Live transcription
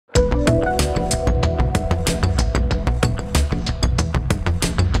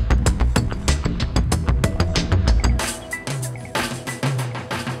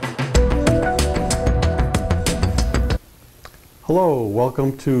Hello,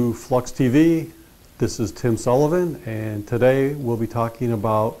 welcome to Flux TV. This is Tim Sullivan, and today we'll be talking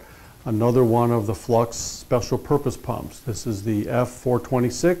about another one of the Flux special purpose pumps. This is the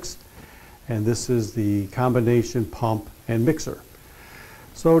F426, and this is the combination pump and mixer.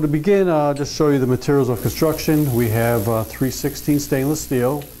 So to begin, I'll just show you the materials of construction. We have 316 stainless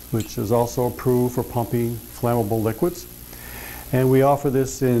steel, which is also approved for pumping flammable liquids. And we offer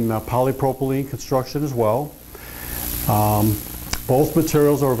this in polypropylene construction as well. Both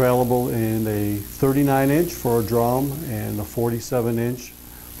materials are available in a 39-inch for a drum and a 47-inch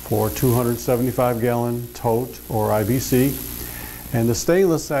for a 275-gallon tote or IBC. And the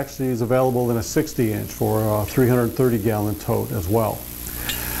stainless actually is available in a 60-inch for a 330-gallon tote as well.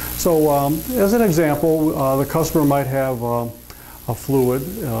 So as an example, the customer might have a fluid,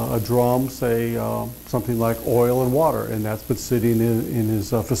 a drum, say something like oil and water, and that's been sitting in his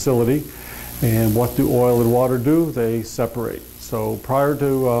facility. And what do oil and water do? They separate. So prior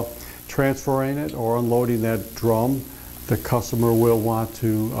to transferring it or unloading that drum, the customer will want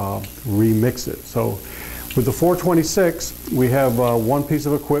to remix it. So with the 426, we have one piece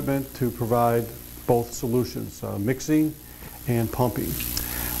of equipment to provide both solutions, mixing and pumping.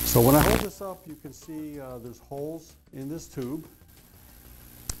 So when I hold this up, you can see there's holes in this tube,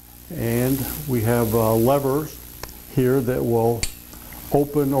 and we have levers here that will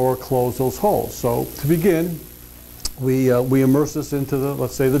open or close those holes. So to begin, we immerse this into the,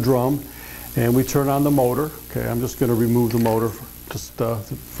 let's say, the drum, and we turn on the motor. Okay, I'm just going to remove the motor for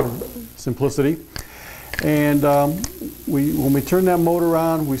simplicity. And when we turn that motor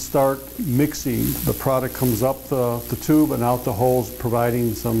on, we start mixing. The product comes up the tube and out the holes,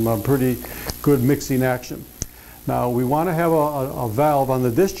 providing some pretty good mixing action. Now we want to have a valve on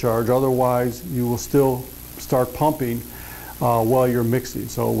the discharge, otherwise you will still start pumping while you're mixing.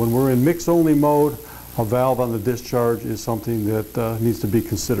 So when we're in mix-only mode, a valve on the discharge is something that needs to be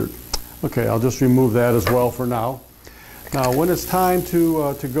considered. Okay, I'll just remove that as well for now. Now when it's time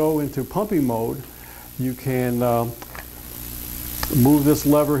to go into pumping mode, you can move this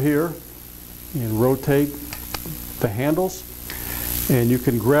lever here and rotate the handles, and you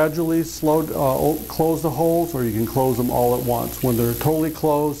can gradually close the holes, or you can close them all at once. When they're totally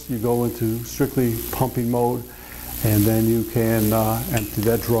closed, you go into strictly pumping mode, and then you can empty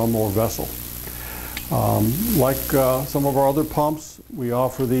that drum or vessel. Like some of our other pumps, we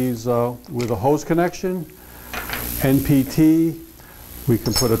offer these with a hose connection, NPT. We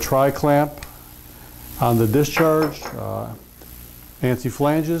can put a tri-clamp on the discharge, ANSI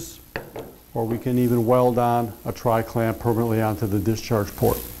flanges, or we can even weld on a tri-clamp permanently onto the discharge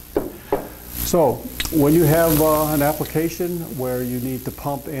port. So when you have an application where you need to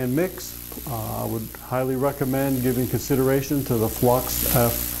pump and mix, I would highly recommend giving consideration to the Flux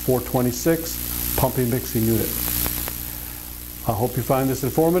F426 pumping mixing unit. I hope you find this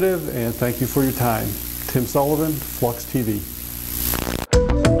informative, and thank you for your time. Tim Sullivan, Flux TV.